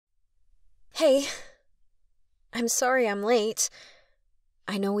Hey, I'm sorry I'm late.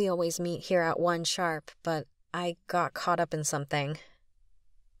 I know we always meet here at 1 sharp, but I got caught up in something.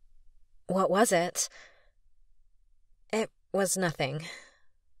 What was it? It was nothing.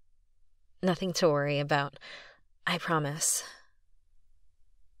 Nothing to worry about. I promise.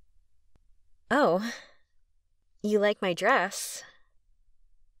 Oh, you like my dress?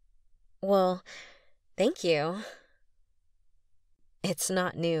 Well, thank you. It's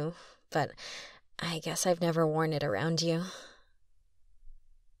not new, but I guess I've never worn it around you.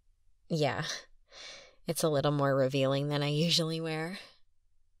 Yeah, it's a little more revealing than I usually wear.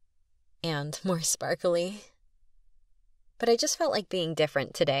 And more sparkly. But I just felt like being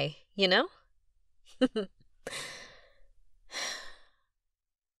different today, you know?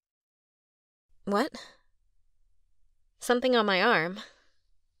 What? Something on my arm?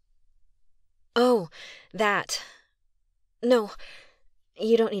 Oh, that. No,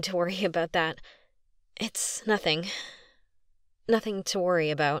 you don't need to worry about that. It's nothing. Nothing to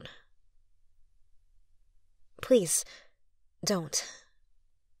worry about. Please, don't.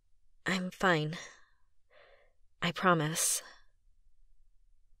 I'm fine. I promise.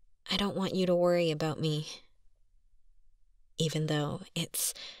 I don't want you to worry about me. Even though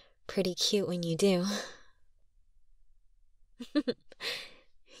it's pretty cute when you do.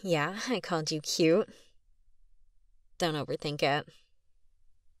 Yeah, I called you cute. Don't overthink it.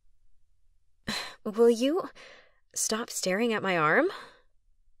 Will you stop staring at my arm?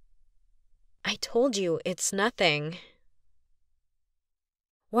 I told you it's nothing.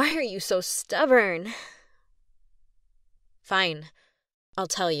 Why are you so stubborn? Fine, I'll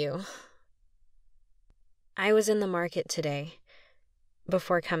tell you. I was in the market today,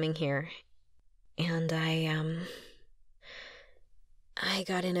 before coming here, and I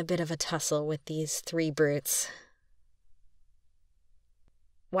got in a bit of a tussle with these 3 brutes.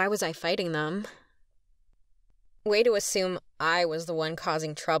 Why was I fighting them? Way to assume I was the one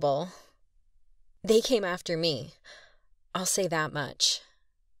causing trouble. They came after me. I'll say that much.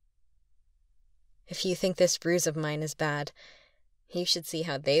 If you think this bruise of mine is bad, you should see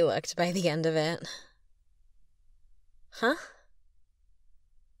how they looked by the end of it. Huh?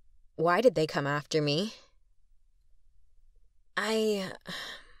 Why did they come after me? I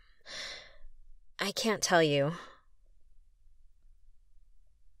can't tell you.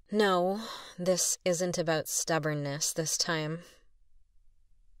 No, this isn't about stubbornness this time.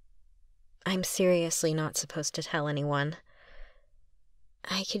 I'm seriously not supposed to tell anyone.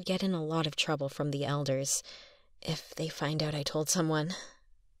 I could get in a lot of trouble from the elders if they find out I told someone.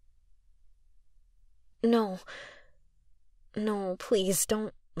 No, please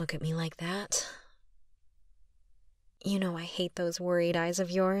don't look at me like that. You know I hate those worried eyes of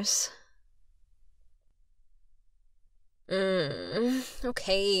yours.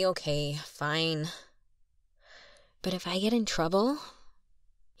 Okay, fine. But if I get in trouble,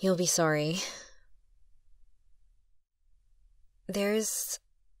 you'll be sorry. There's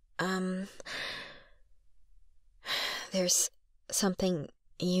something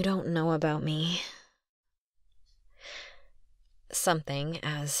you don't know about me. Something,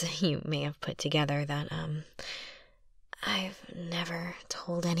 as you may have put together, that, I've never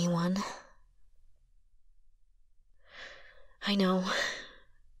told anyone. I know.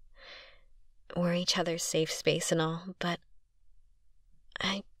 We're each other's safe space and all, but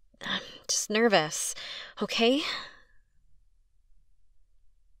I'm just nervous, okay?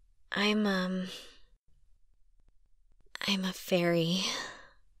 I'm a fairy.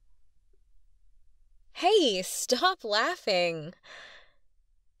 Hey, stop laughing.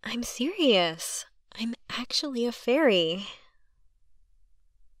 I'm serious. I'm actually a fairy.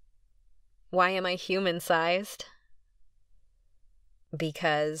 Why am I human-sized?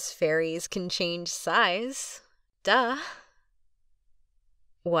 Because fairies can change size. Duh.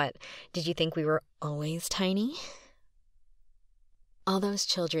 What, did you think we were always tiny? All those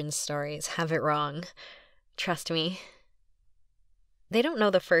children's stories have it wrong. Trust me. They don't know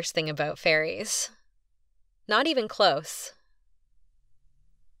the first thing about fairies. Not even close.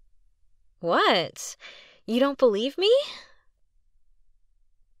 What? You don't believe me?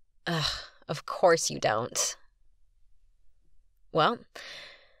 Ugh, of course you don't. Well,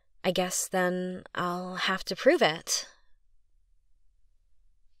 I guess then I'll have to prove it.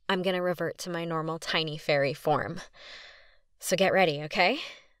 I'm gonna revert to my normal tiny fairy form. So get ready, okay?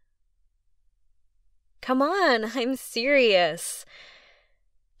 Come on, I'm serious.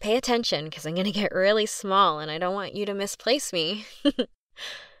 Pay attention, because I'm gonna get really small and I don't want you to misplace me.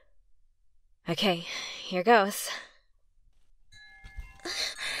 Okay, here goes.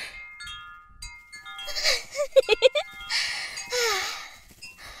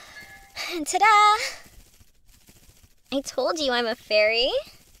 Ta-da! I told you I'm a fairy.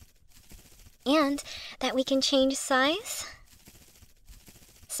 And that we can change size.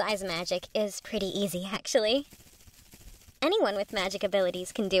 Size magic is pretty easy, actually. Anyone with magic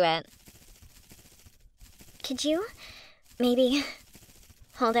abilities can do it. Could you maybe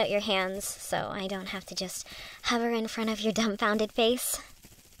hold out your hands so I don't have to just hover in front of your dumbfounded face?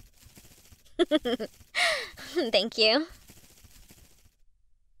 Thank you.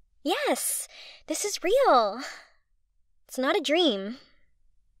 Yes, this is real. It's not a dream.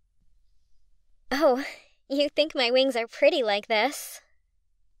 Oh, you think my wings are pretty like this?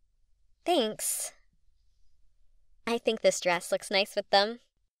 Thanks. I think this dress looks nice with them.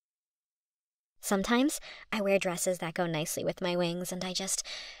 Sometimes I wear dresses that go nicely with my wings, and I just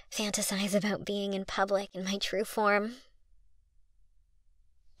fantasize about being in public in my true form.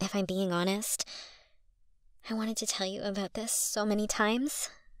 If I'm being honest, I wanted to tell you about this so many times,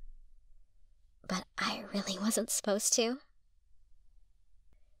 but I really wasn't supposed to.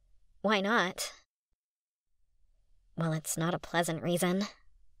 Why not? Well, it's not a pleasant reason.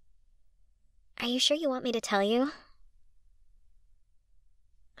 Are you sure you want me to tell you?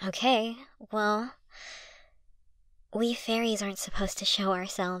 Okay, well, we fairies aren't supposed to show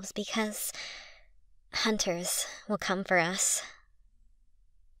ourselves because hunters will come for us.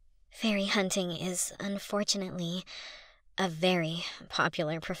 Fairy hunting is, unfortunately, a very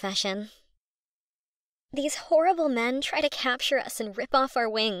popular profession. These horrible men try to capture us and rip off our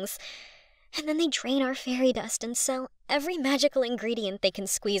wings, and then they drain our fairy dust and sell every magical ingredient they can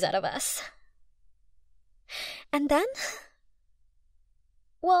squeeze out of us. And then?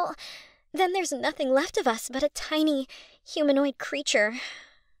 Well, then there's nothing left of us but a tiny humanoid creature.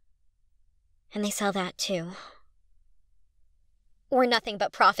 And they sell that too. We're nothing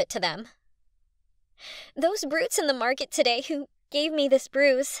but profit to them. Those brutes in the market today who gave me this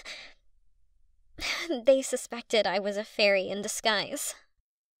bruise, they suspected I was a fairy in disguise.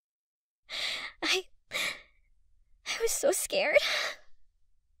 I was so scared.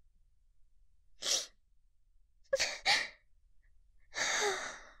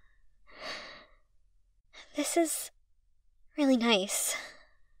 This is really nice.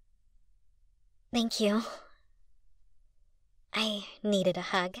 Thank you. I needed a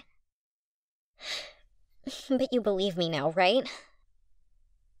hug. But you believe me now, right?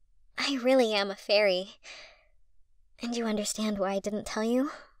 I really am a fairy. And you understand why I didn't tell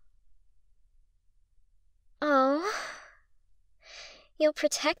you? Oh, you'll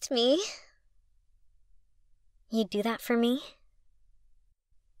protect me. You'd do that for me?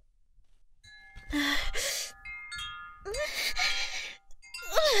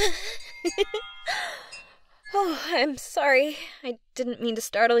 Oh, I'm sorry. I didn't mean to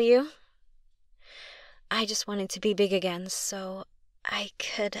startle you. I just wanted to be big again so I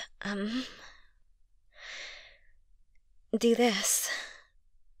could, do this.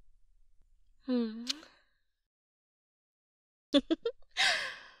 I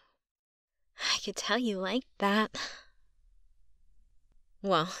could tell you liked that.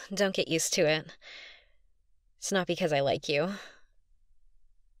 Well, don't get used to it. It's not because I like you.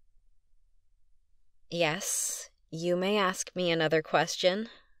 Yes, you may ask me another question,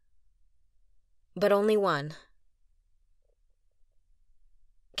 but only one.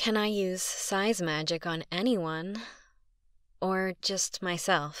 Can I use size magic on anyone, or just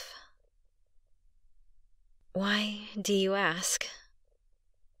myself? Why do you ask?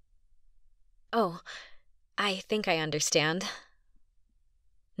 Oh, I think I understand.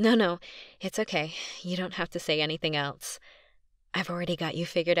 No, it's okay. You don't have to say anything else. I've already got you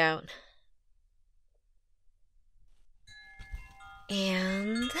figured out.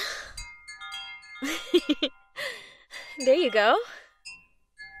 And there you go.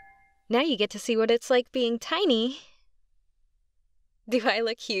 Now you get to see what it's like being tiny. Do I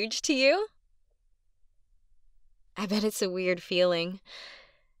look huge to you? I bet it's a weird feeling,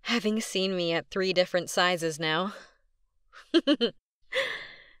 having seen me at 3 different sizes now.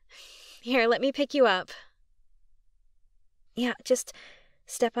 Here, let me pick you up. Yeah, just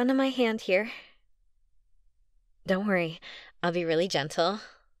step onto my hand here. Don't worry, I'll be really gentle.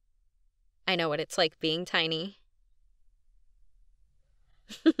 I know what it's like being tiny.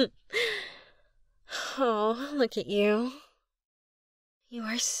 Oh, look at you. You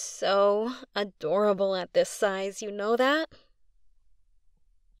are so adorable at this size, you know that?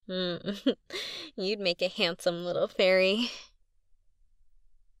 You'd make a handsome little fairy.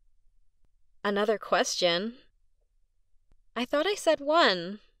 Another question. I thought I said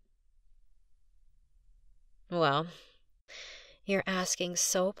 1. Well, you're asking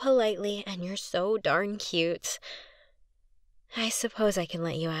so politely and you're so darn cute. I suppose I can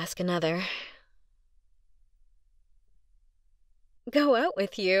let you ask another. Go out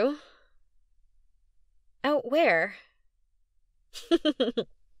with you? Out where?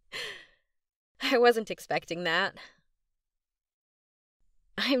 I wasn't expecting that.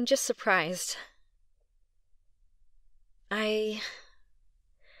 I'm just surprised. I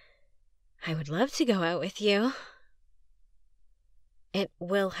would love to go out with you. It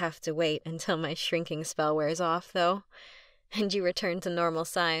will have to wait until my shrinking spell wears off, though, and you return to normal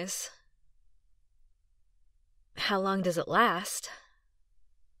size. How long does it last?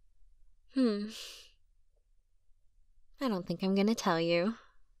 I don't think I'm gonna tell you.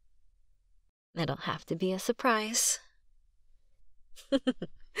 It'll have to be a surprise.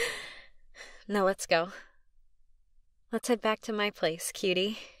 Now let's go. Let's head back to my place,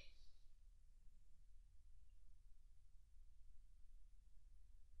 cutie.